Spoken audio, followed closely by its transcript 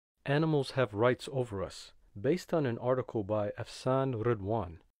Animals Have Rights Over Us, based on an article by Afsan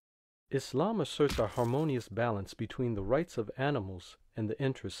Ridwan. Islam asserts a harmonious balance between the rights of animals and the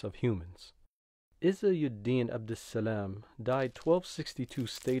interests of humans. Izzayuddin Abdussalam died 1262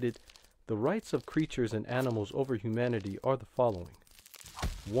 stated, "The rights of creatures and animals over humanity are the following.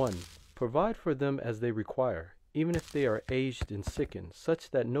 1. Provide for them as they require, even if they are aged and sickened, such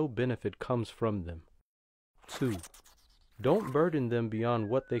that no benefit comes from them. 2. Don't burden them beyond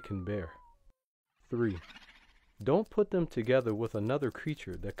what they can bear. 3. Don't put them together with another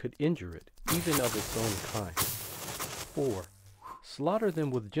creature that could injure it, even of its own kind. 4. Slaughter them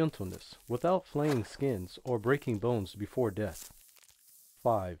with gentleness, without flaying skins or breaking bones before death.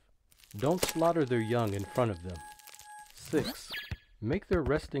 5. Don't slaughter their young in front of them. 6. Make their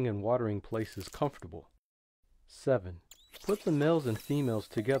resting and watering places comfortable. 7. Put the males and females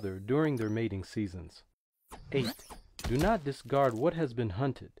together during their mating seasons. 8. Do not discard what has been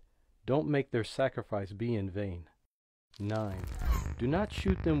hunted. Don't make their sacrifice be in vain. 9. Do not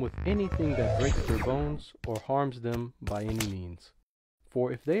shoot them with anything that breaks their bones or harms them by any means.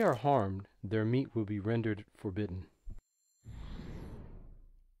 For if they are harmed, their meat will be rendered forbidden."